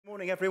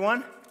Morning,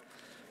 everyone.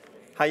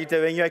 How you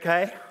doing? You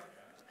okay?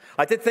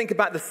 I did think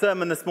about the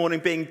sermon this morning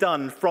being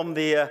done from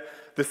the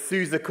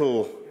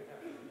Susical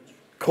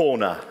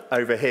corner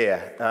over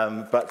here,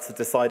 but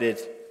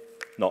decided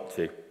not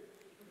to.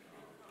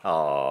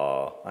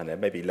 I know,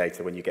 maybe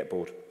later when you get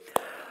bored.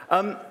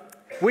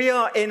 We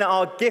are in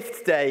our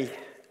gift day,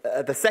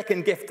 the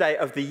second gift day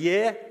of the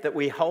year that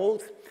we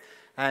hold.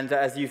 And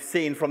as you've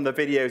seen from the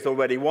videos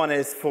already, one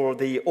is for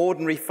the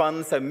ordinary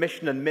funds, so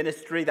mission and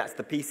ministry, that's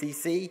the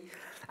PCC,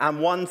 and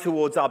one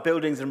towards our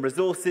buildings and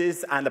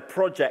resources, and a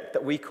project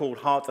that we call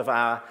Heart of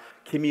Our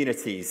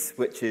Communities,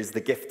 which is the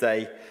gift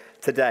day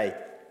today.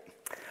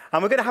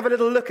 And we're going to have a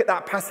little look at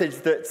that passage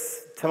that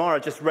Tamara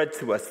just read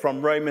to us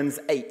from Romans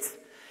 8,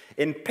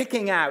 in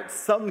picking out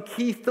some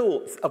key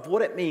thoughts of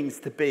what it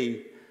means to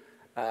be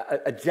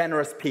a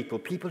generous people,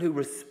 people who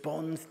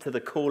respond to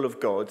the call of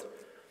God,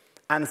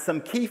 and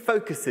some key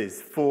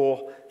focuses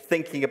for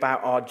thinking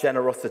about our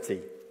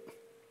generosity.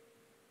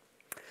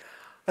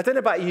 I don't know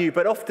about you,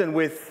 but often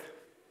with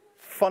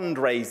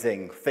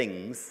fundraising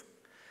things,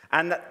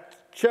 and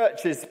that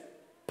church is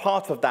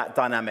part of that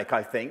dynamic,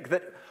 I think,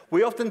 that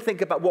we often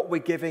think about what we're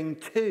giving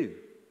to.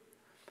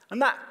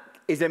 And that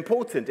is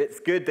important. It's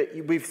good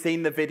that we've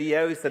seen the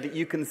videos so that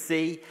you can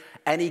see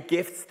any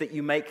gifts that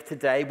you make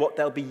today, what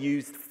they'll be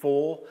used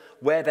for,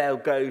 where they'll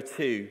go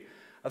to.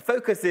 A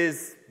focus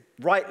is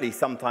rightly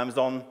sometimes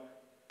on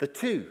the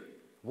to.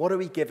 What are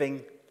we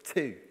giving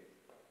to?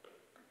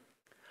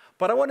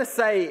 But I want to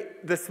say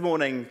this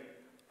morning,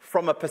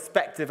 from a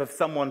perspective of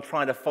someone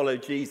trying to follow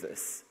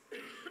Jesus,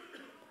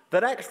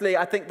 that actually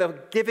I think the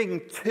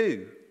giving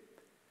to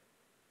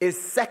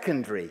is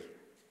secondary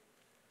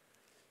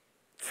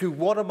to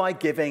what am I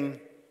giving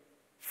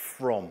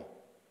from?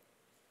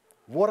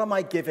 What am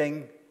I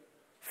giving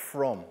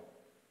from?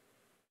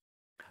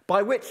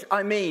 By which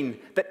I mean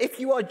that if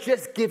you are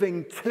just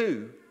giving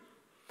to,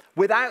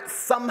 without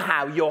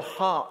somehow your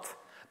heart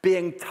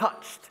being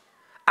touched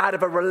out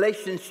of a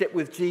relationship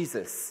with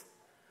Jesus,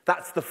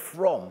 that's the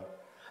from.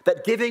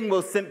 That giving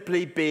will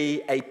simply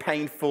be a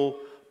painful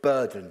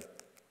burden.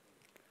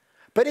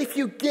 But if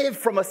you give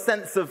from a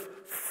sense of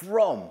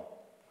from,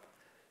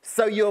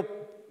 so you're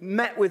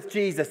met with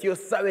Jesus, you're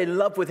so in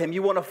love with him,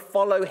 you want to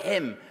follow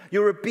him,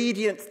 you're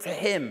obedient to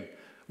him,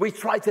 we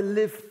try to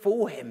live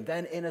for him,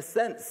 then in a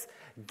sense,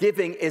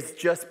 giving is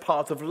just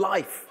part of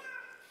life.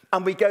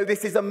 And we go,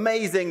 this is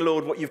amazing,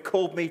 Lord, what you've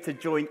called me to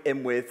join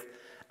in with.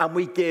 And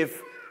we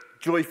give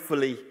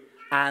joyfully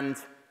and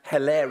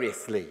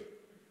hilariously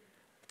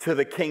to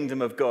the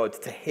kingdom of God,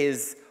 to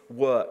his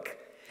work.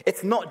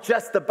 It's not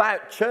just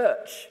about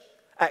church,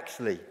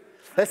 actually.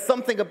 There's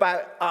something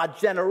about our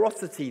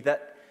generosity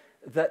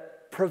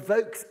that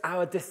provokes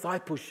our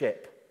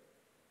discipleship.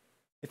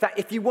 In fact,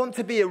 if you want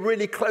to be a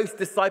really close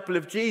disciple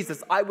of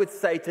Jesus, I would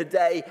say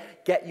today,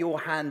 get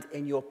your hand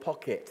in your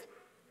pocket.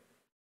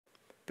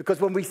 Because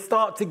when we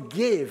start to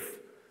give,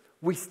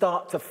 we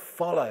start to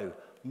follow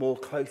more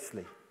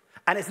closely.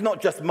 And it's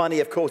not just money,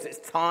 of course, it's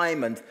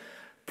time and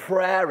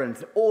prayer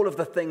and all of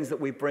the things that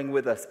we bring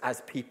with us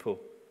as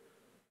people.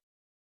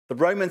 The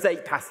Romans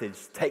 8 passage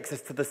takes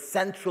us to the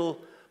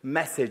central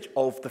message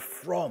of the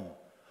from.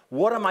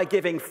 What am I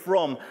giving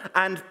from?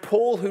 And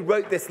Paul, who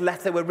wrote this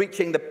letter, we're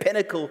reaching the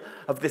pinnacle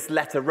of this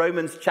letter,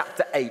 Romans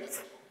chapter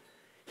 8.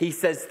 He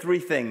says three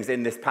things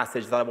in this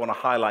passage that I want to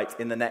highlight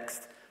in the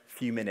next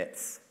few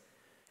minutes.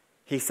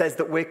 He says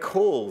that we're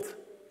called,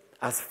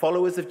 as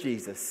followers of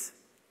Jesus,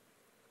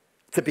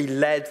 to be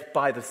led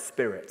by the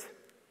Spirit.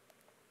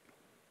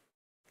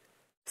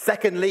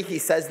 Secondly, he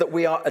says that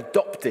we are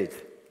adopted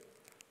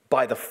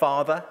by the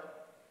Father.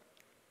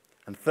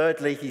 And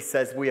thirdly, he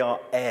says we are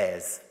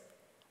heirs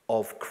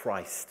of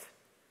Christ.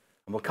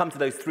 And we'll come to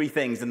those three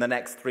things in the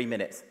next 3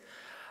 minutes.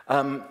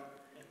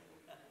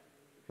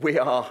 We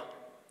are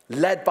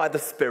led by the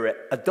Spirit,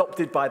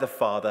 adopted by the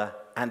Father,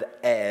 and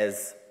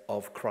heirs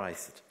of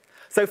Christ.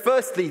 So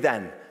firstly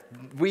then,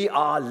 we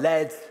are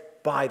led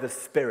by the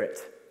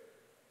Spirit.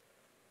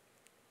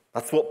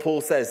 That's what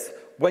Paul says.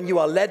 When you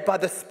are led by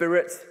the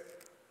Spirit,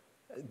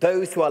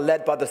 those who are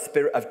led by the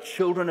Spirit are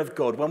children of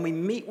God. When we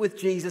meet with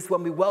Jesus,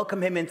 when we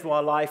welcome him into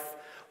our life,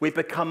 we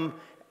become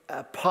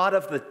a part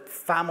of the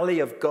family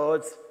of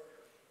God,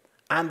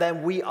 and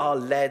then we are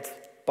led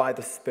by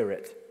the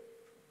Spirit.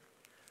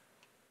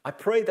 I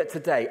pray that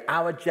today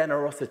our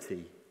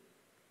generosity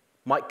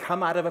might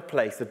come out of a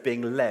place of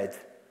being led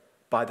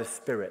by the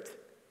Spirit.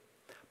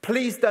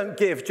 Please don't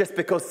give just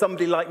because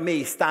somebody like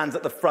me stands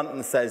at the front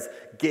and says,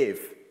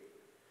 give.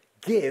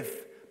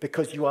 Give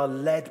because you are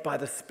led by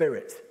the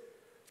Spirit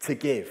to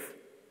give.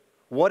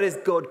 What is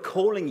God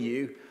calling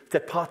you to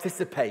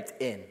participate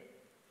in?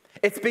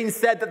 It's been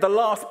said that the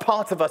last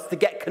part of us to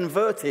get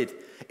converted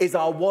is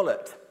our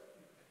wallet.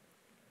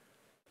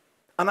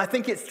 And I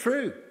think it's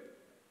true.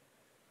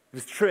 It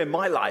was true in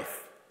my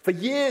life. For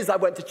years I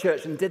went to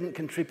church and didn't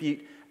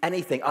contribute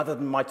anything other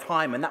than my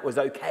time, and that was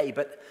okay.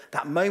 But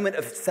that moment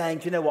of saying,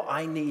 do you know what,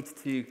 I need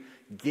to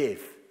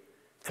give,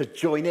 to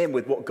join in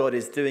with what God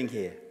is doing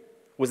here,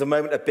 was a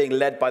moment of being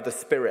led by the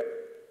Spirit.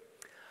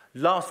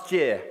 Last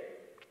year,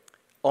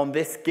 on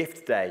this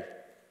gift day,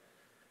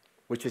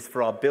 which is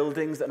for our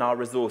buildings and our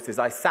resources,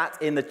 I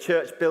sat in the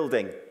church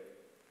building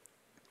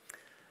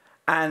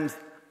and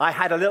I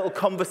had a little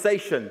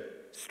conversation,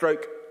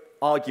 stroke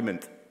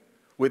argument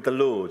with the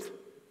Lord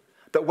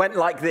that went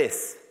like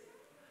this.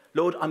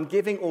 Lord, I'm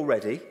giving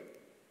already.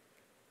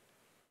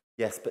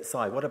 Yes, but Si,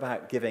 what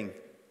about giving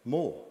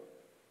more?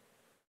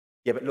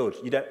 Yeah, but Lord,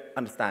 you don't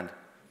understand.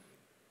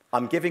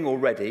 I'm giving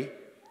already.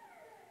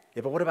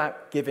 Yeah, but what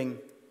about giving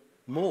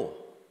more?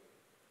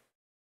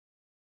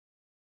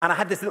 And I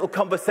had this little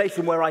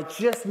conversation where I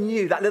just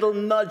knew, that little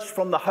nudge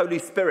from the Holy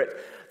Spirit,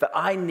 that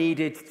I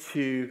needed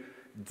to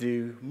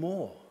do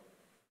more.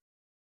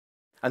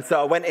 And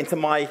so I went into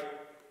my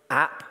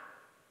app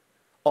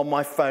on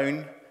my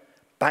phone,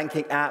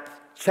 banking app,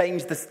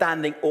 changed the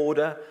standing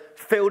order,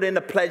 filled in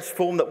a pledge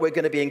form that we're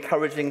going to be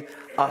encouraging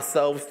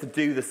ourselves to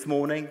do this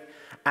morning,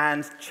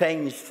 and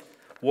changed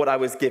what I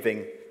was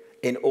giving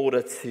in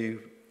order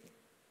to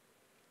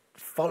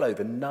follow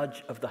the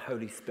nudge of the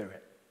Holy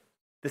Spirit.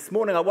 This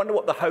morning, I wonder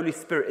what the Holy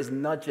Spirit is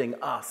nudging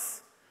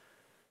us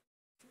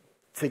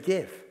to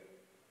give.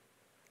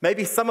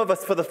 Maybe some of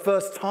us, for the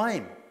first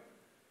time,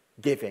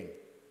 giving.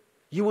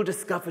 You will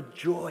discover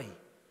joy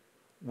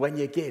when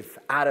you give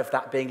out of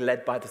that being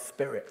led by the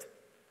Spirit.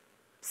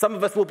 Some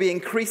of us will be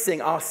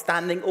increasing our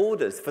standing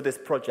orders for this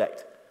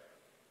project.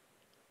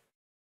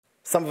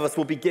 Some of us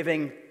will be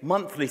giving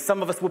monthly.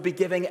 Some of us will be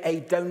giving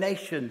a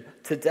donation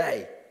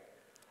today.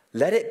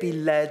 Let it be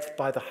led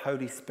by the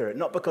Holy Spirit,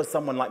 not because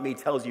someone like me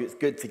tells you it's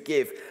good to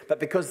give, but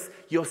because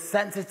you're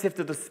sensitive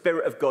to the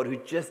Spirit of God who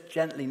just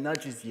gently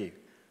nudges you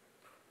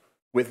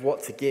with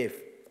what to give.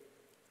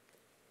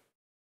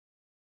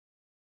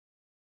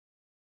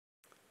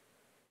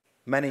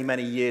 Many,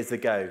 many years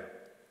ago,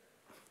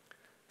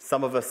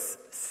 some of us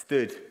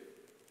stood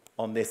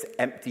on this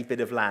empty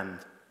bit of land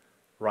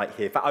right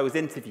here. In fact, I was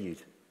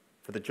interviewed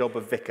for the job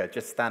of vicar,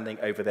 just standing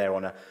over there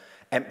on an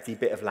empty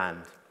bit of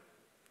land.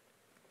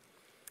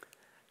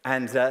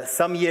 And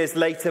some years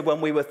later, when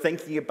we were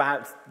thinking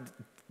about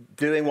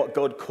doing what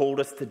God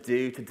called us to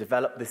do, to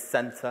develop this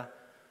centre,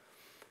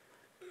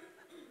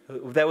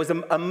 there was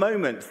a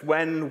moment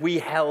when we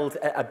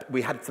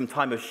had some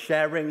time of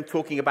sharing,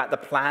 talking about the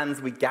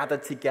plans. We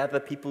gathered together,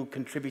 people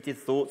contributed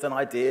thoughts and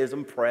ideas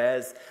and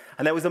prayers.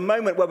 And there was a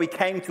moment where we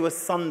came to a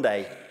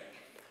Sunday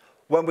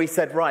when we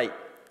said, right,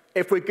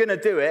 if we're going to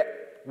do it,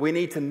 we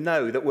need to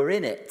know that we're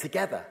in it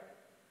together.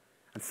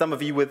 And some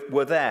of you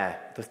were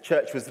there. The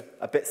church was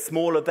a bit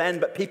smaller then,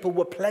 but people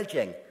were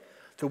pledging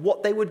to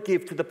what they would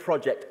give to the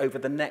project over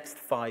the next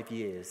 5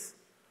 years.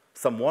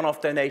 Some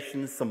one-off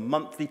donations, some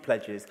monthly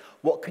pledges.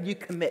 What can you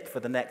commit for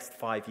the next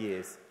 5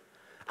 years?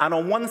 And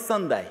on one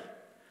Sunday,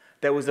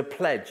 there was a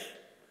pledge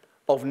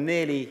of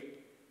nearly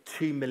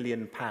 £2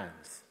 million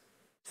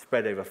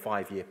spread over a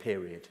 5-year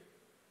period.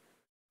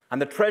 And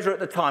the treasurer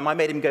at the time, I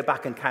made him go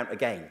back and count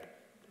again.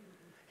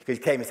 Because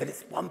he came and said,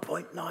 it's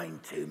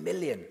 1.92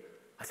 million.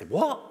 I said,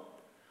 what?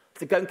 I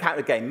said, go and count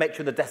again. Make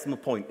sure the decimal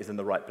point is in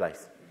the right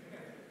place.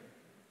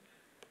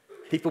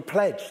 People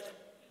pledged.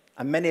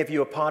 And many of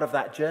you are part of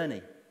that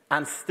journey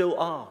and still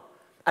are.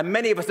 And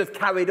many of us have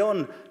carried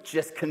on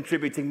just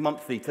contributing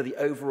monthly to the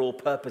overall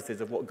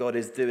purposes of what God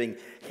is doing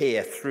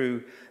here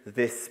through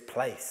this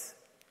place.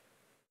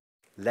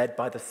 Led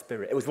by the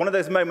Spirit. It was one of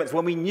those moments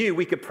when we knew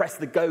we could press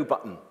the go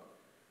button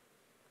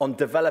on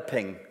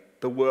developing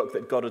the work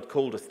that God had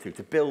called us to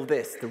build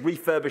this, to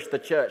refurbish the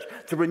church,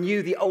 to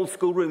renew the old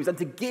school rooms, and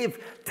to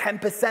give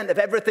 10% of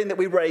everything that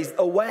we raised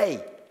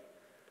away.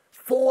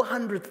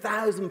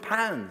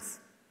 £400,000,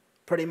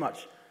 pretty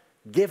much,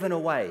 given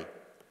away.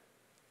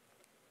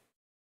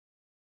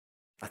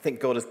 I think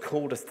God has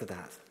called us to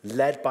that,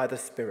 led by the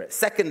Spirit.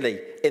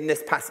 Secondly, in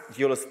this passage,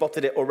 you'll have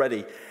spotted it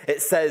already,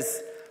 it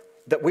says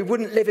that we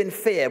wouldn't live in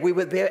fear. We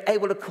would be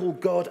able to call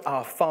God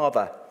our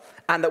Father,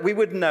 and that we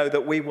would know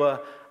that we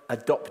were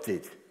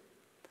adopted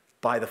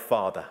by the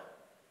Father.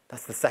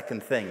 That's the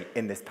second thing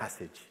in this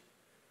passage.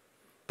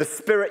 The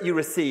Spirit you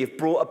receive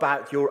brought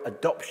about your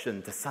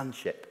adoption to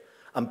sonship,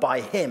 and by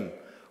him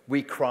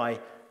we cry,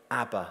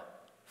 Abba,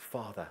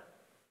 Father.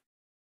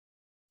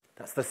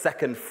 That's the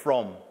second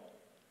from.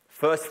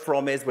 First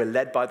from is we're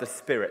led by the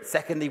Spirit.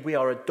 Secondly, we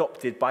are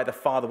adopted by the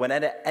Father. When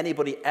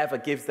anybody ever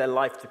gives their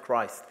life to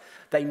Christ,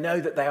 they know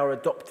that they are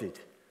adopted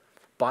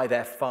by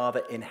their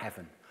Father in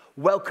heaven.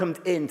 Welcomed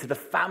into the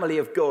family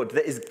of God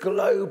that is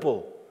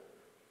global,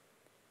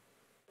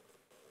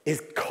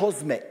 is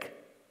cosmic,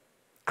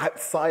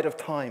 outside of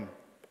time.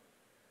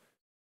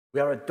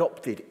 We are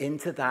adopted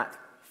into that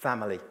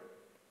family.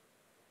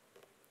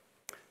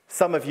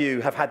 Some of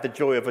you have had the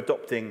joy of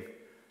adopting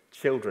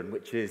children,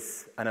 which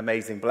is an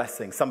amazing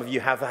blessing. Some of you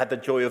have had the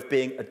joy of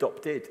being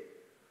adopted.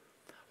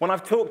 When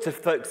I've talked to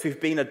folks who've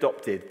been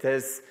adopted,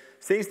 there's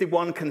seems to be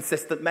one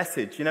consistent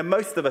message. You know,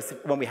 most of us,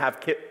 when we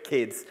have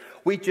kids,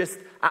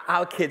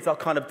 our kids are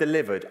kind of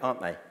delivered,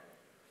 aren't they?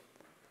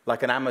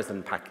 Like an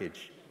Amazon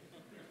package,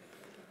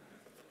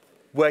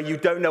 where you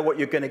don't know what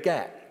you're going to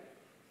get.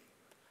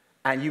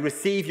 And you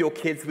receive your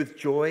kids with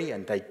joy,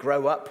 and they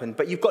grow up,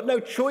 but you've got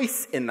no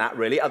choice in that,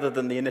 really, other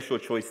than the initial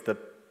choice to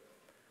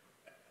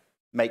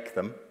make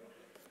them,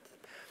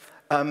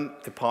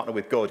 to partner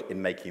with God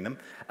in making them,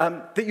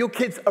 that your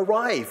kids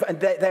arrive, and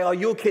they are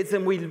your kids,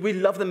 and we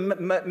love them.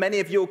 Many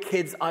of your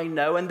kids I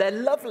know, and they're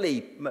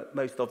lovely,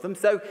 most of them.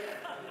 So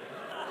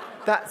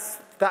that's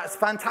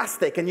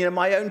fantastic. And,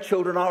 my own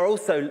children are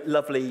also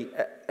lovely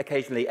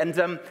occasionally.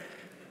 And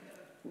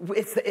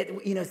it's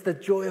the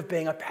joy of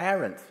being a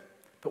parent.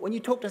 But when you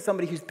talk to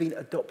somebody who's been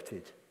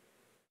adopted,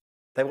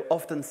 they will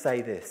often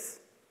say this: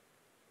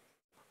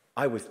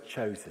 I was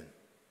chosen.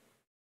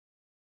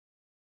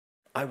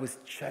 I was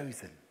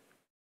chosen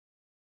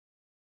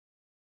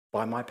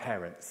by my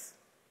parents.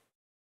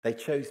 They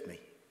chose me.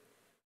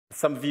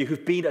 Some of you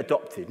who've been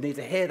adopted need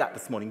to hear that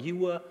this morning. You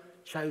were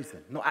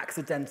chosen, not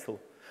accidental.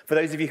 For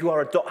those of you who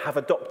have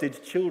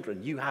adopted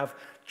children, you have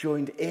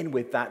joined in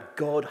with that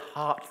God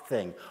heart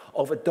thing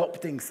of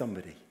adopting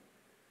somebody.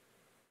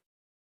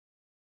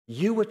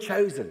 You were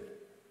chosen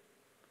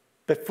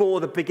before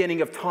the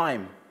beginning of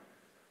time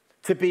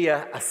to be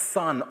a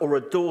son or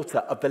a daughter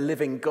of the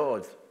living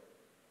God.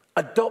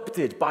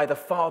 Adopted by the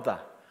Father.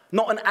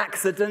 Not an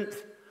accident,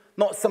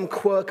 not some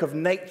quirk of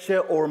nature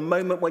or a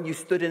moment when you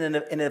stood in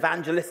an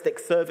evangelistic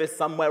service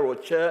somewhere or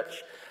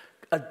church.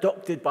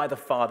 Adopted by the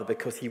Father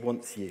because he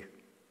wants you.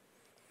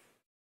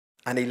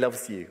 And he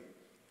loves you.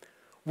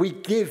 We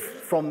give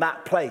from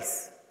that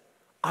place.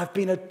 I've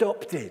been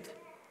adopted.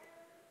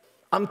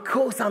 Of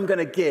course I'm going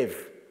to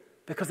give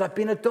because I've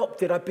been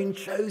adopted. I've been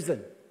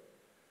chosen.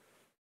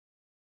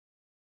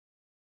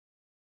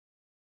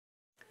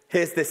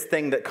 Here's this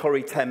thing that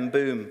Corrie ten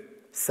Boom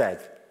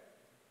said.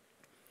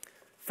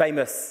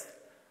 Famous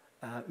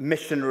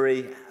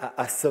missionary,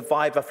 a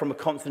survivor from a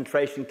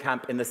concentration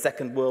camp in the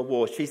Second World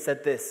War. She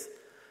said this: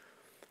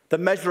 the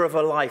measure of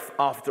a life,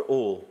 after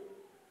all,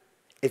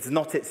 is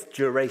not its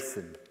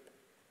duration,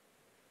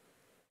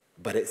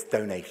 but its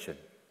donation.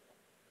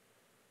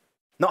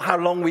 Not how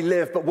long we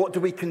live, but what do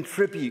we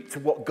contribute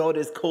to what God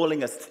is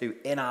calling us to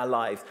in our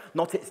lives.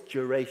 Not its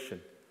duration,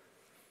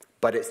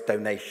 but its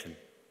donation.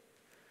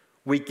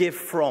 We give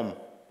from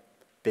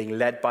being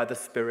led by the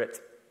Spirit.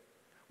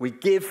 We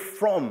give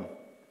from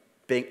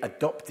being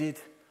adopted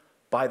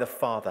by the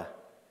Father.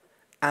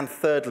 And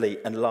thirdly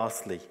and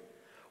lastly,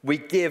 we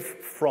give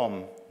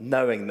from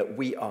knowing that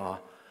we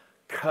are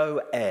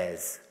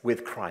co-heirs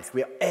with Christ.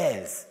 We are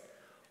heirs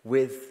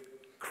with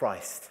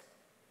Christ.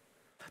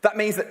 That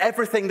means that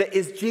everything that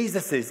is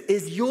Jesus's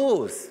is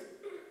yours.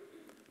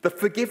 The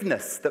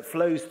forgiveness that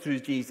flows through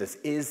Jesus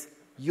is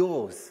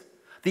yours.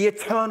 The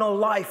eternal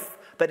life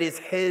that is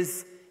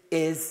his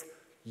is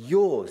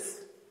yours.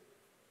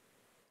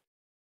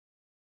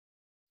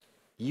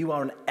 You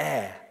are an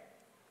heir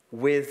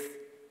with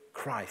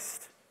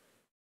Christ.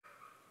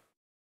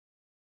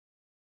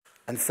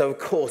 And so, of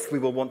course, we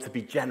will want to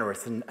be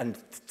generous and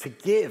to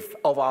give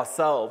of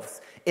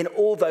ourselves in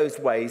all those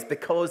ways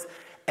because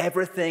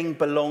everything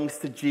belongs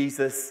to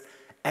Jesus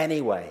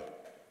anyway.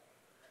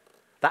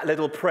 That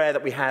little prayer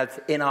that we had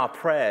in our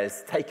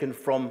prayers, taken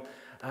from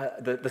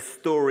the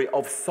story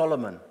of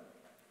Solomon.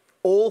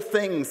 All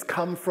things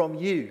come from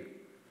you,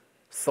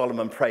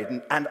 Solomon prayed,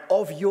 and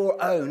of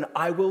your own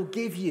I will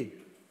give you.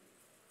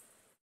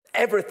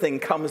 Everything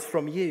comes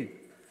from you.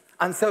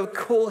 And so, of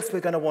course, we're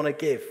going to want to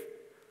give.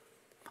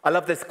 I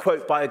love this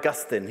quote by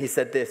Augustine. He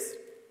said this: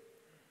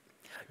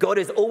 God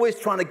is always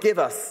trying to give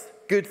us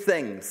good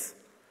things,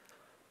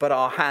 but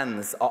our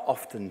hands are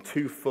often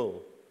too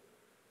full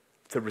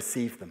to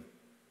receive them.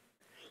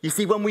 You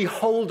see, when we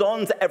hold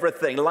on to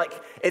everything, like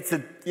it's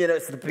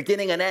the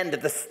beginning and end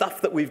of the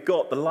stuff that we've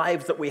got, the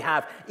lives that we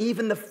have,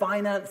 even the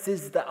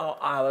finances that are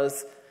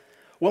ours,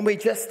 when we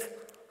just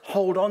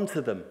hold on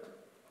to them,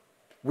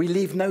 we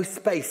leave no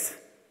space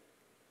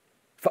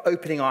for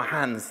opening our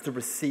hands to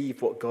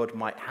receive what God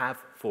might have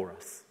for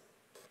us.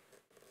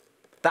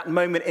 That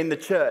moment in the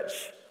church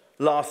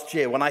last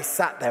year when I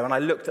sat there and I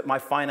looked at my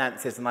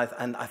finances and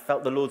I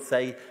felt the Lord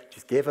say,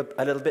 just give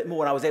a little bit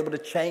more, and I was able to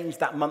change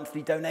that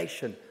monthly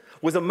donation,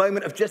 was a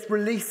moment of just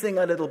releasing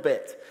a little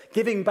bit,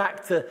 giving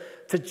back to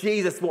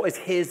Jesus what is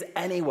his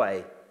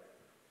anyway.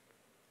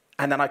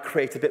 And then I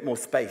create a bit more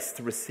space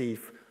to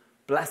receive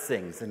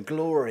blessings and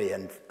glory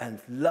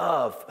and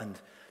love and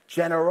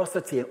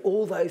generosity and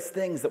all those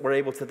things that we're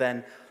able to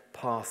then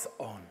pass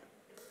on.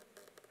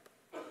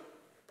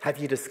 Have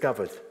you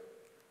discovered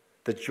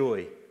the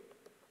joy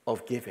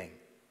of giving?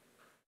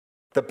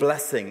 The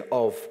blessing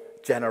of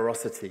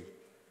generosity?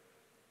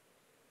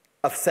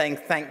 Of saying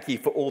thank you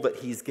for all that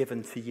he's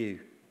given to you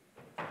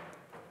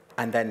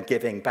and then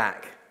giving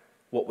back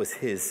what was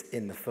his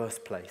in the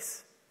first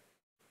place.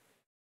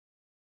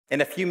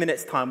 In a few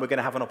minutes' time, we're going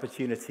to have an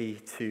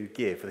opportunity to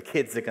give. The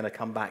kids are going to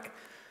come back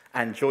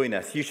and join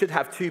us. You should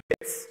have 2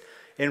 bits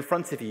in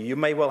front of you. You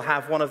may well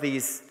have one of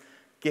these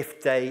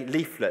gift day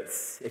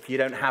leaflets. If you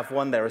don't have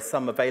one, there are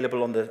some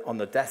available on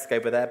the desk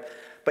over there.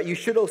 But you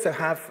should also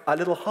have a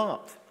little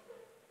heart.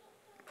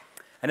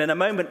 And in a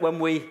moment when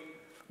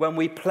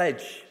we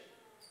pledge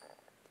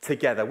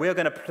together, we are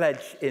going to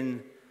pledge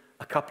in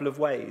a couple of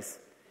ways.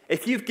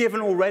 If you've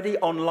given already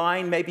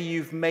online, maybe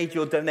you've made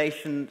your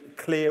donation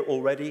clear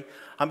already,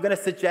 I'm going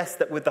to suggest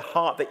that with the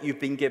heart that you've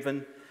been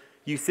given,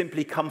 you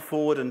simply come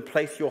forward and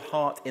place your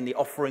heart in the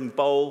offering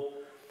bowl,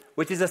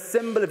 which is a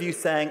symbol of you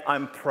saying,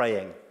 I'm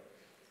praying.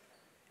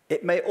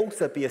 It may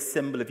also be a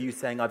symbol of you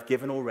saying, I've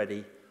given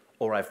already,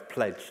 or I've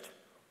pledged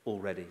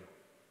already.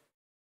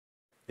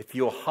 If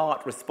your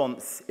heart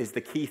response is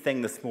the key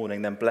thing this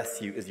morning, then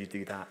bless you as you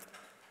do that.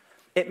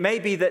 It may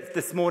be that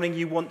this morning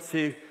you want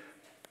to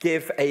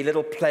give a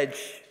little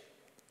pledge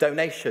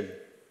donation.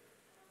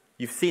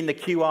 You've seen the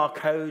QR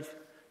code.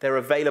 They're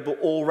available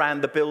all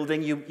around the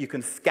building. You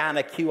can scan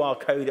a QR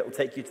code. It will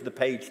take you to the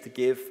page to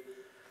give.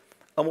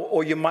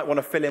 Or you might want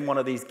to fill in one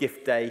of these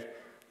gift day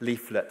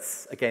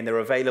leaflets. Again, they're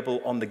available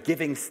on the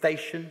giving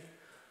station.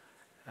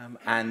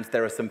 And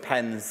there are some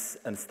pens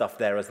and stuff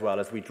there as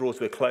well. As we draw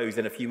to a close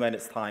in a few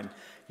minutes' time,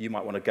 you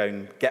might want to go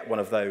and get one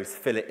of those,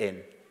 fill it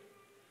in.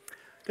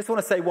 Just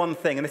want to say one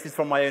thing, and this is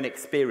from my own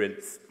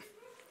experience.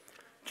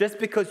 Just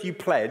because you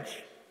pledge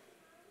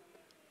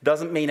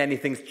doesn't mean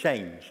anything's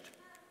changed.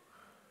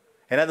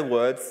 In other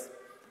words,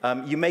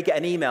 you may get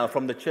an email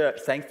from the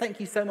church saying, thank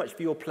you so much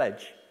for your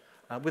pledge,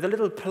 with a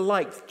little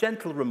polite,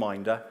 gentle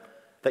reminder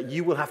that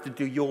you will have to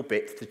do your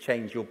bit to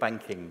change your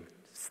banking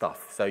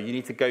stuff. So you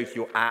need to go to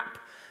your app.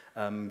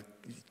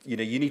 You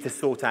need to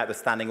sort out the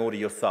standing order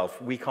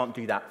yourself. We can't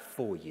do that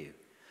for you.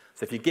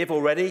 So if you give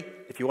already,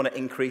 if you want to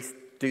increase,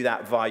 do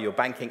that via your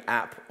banking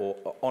app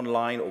or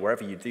online or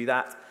wherever you do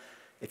that.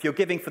 If you're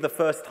giving for the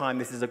first time,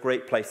 this is a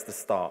great place to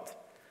start.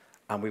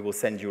 And we will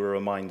send you a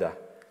reminder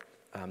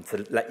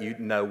to let you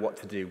know what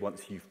to do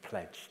once you've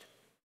pledged.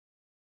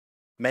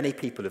 Many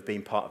people have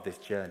been part of this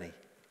journey.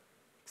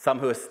 Some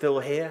who are still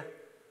here,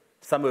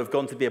 some who have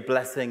gone to be a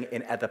blessing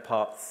in other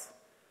parts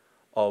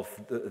of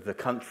the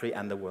country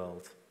and the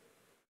world.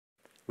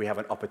 We have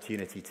an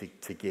opportunity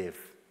to give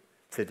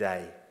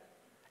today.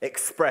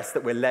 Express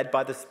that we're led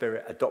by the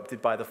Spirit, adopted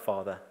by the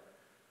Father,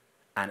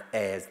 and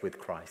heirs with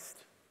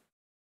Christ.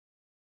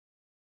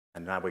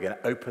 And now we're going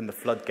to open the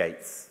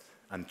floodgates,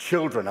 and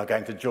children are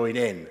going to join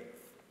in.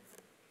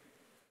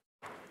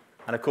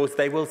 And of course,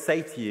 they will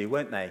say to you,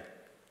 won't they?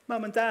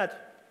 Mum and Dad,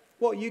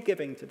 what are you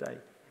giving today?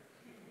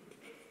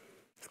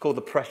 It's called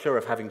the pressure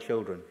of having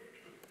children.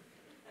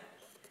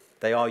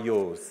 They are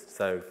yours,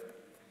 so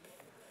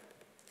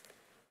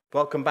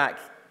welcome back.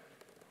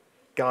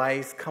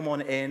 Guys, come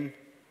on in.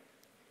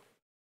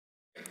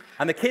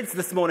 And the kids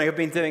this morning have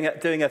been doing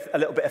a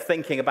little bit of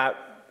thinking about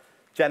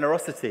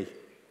generosity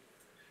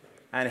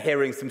and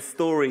hearing some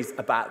stories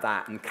about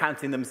that and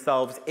counting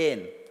themselves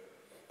in.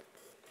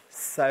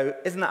 So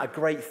isn't that a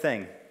great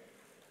thing?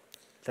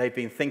 They've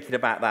been thinking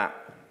about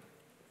that.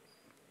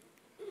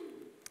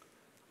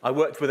 I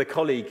worked with a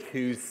colleague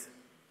who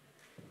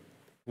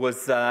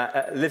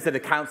lives in a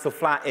council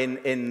flat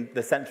in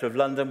the centre of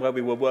London where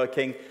we were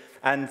working,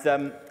 and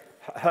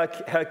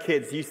her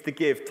kids used to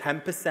give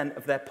 10%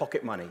 of their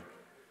pocket money.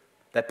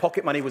 Their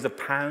pocket money was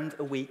 £1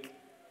 a week,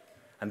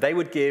 and they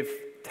would give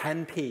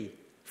 10p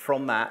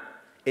from that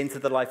into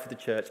the life of the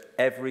church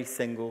every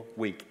single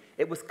week.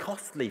 It was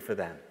costly for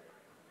them.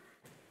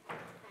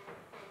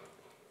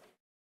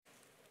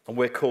 And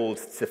we're called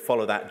to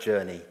follow that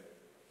journey.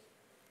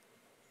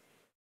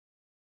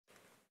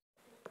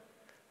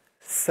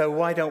 So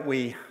why don't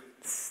we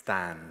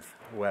stand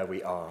where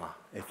we are,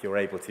 if you're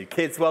able to.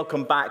 Kids,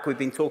 welcome back. We've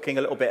been talking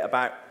a little bit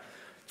about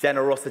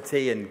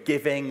generosity and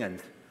giving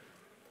and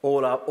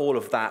all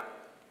of that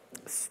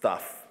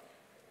stuff.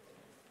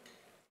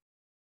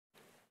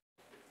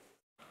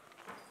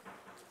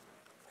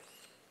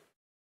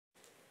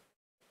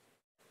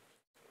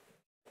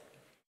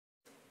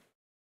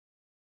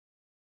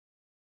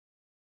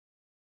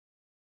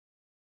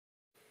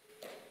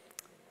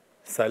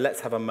 So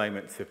let's have a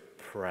moment to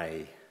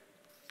pray.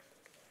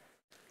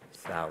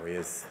 Shall we,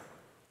 as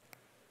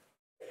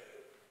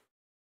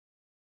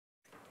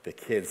the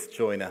kids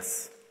join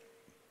us?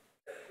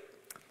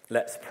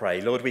 Let's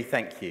pray. Lord, we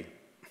thank you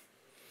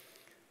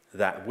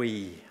that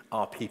we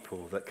are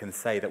people that can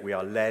say that we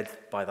are led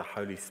by the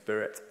Holy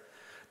Spirit,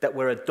 that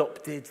we're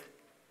adopted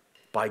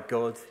by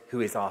God,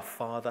 who is our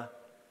Father,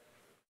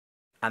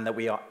 and that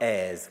we are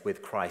heirs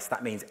with Christ.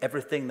 That means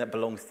everything that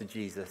belongs to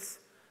Jesus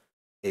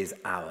is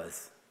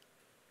ours.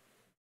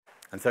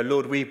 And so,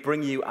 Lord, we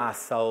bring you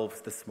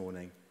ourselves this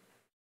morning.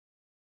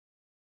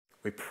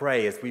 We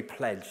pray as we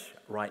pledge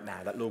right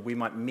now that, Lord, we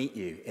might meet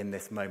you in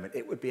this moment.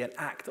 It would be an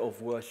act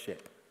of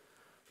worship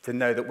to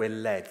know that we're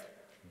led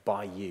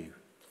by you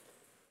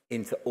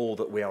into all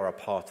that we are a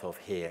part of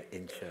here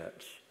in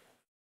church.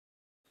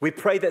 We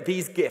pray that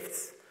these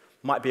gifts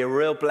might be a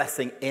real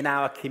blessing in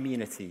our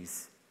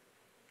communities,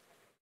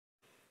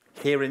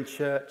 here in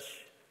church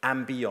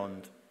and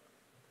beyond.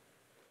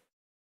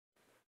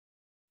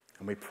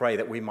 And we pray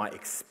that we might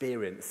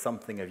experience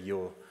something of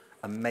your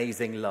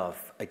amazing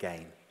love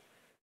again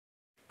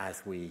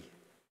as we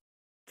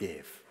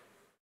give.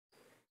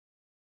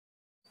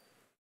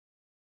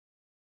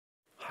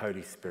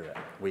 Holy Spirit,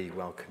 we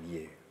welcome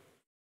you.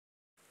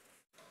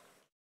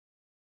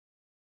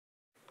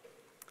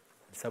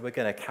 So we're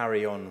going to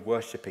carry on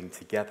worshipping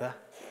together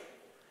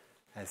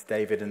as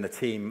David and the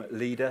team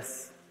lead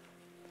us.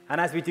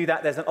 And as we do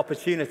that, there's an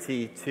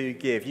opportunity to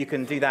give. You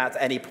can do that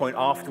at any point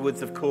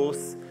afterwards, of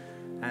course.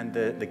 And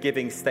the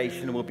giving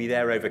station will be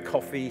there over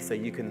coffee, so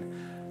you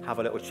can have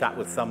a little chat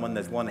with someone.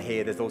 There's one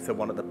here, there's also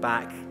one at the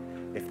back,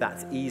 if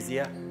that's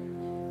easier.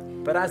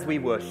 But as we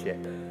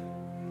worship,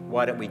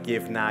 why don't we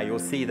give now? You'll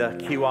see the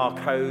QR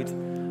code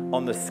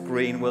on the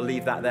screen. We'll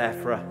leave that there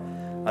for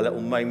a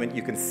little moment.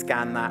 You can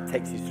scan that,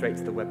 takes you straight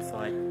to the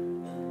website.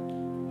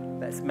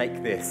 Let's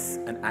make this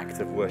an act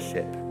of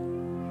worship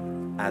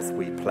as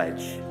we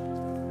pledge.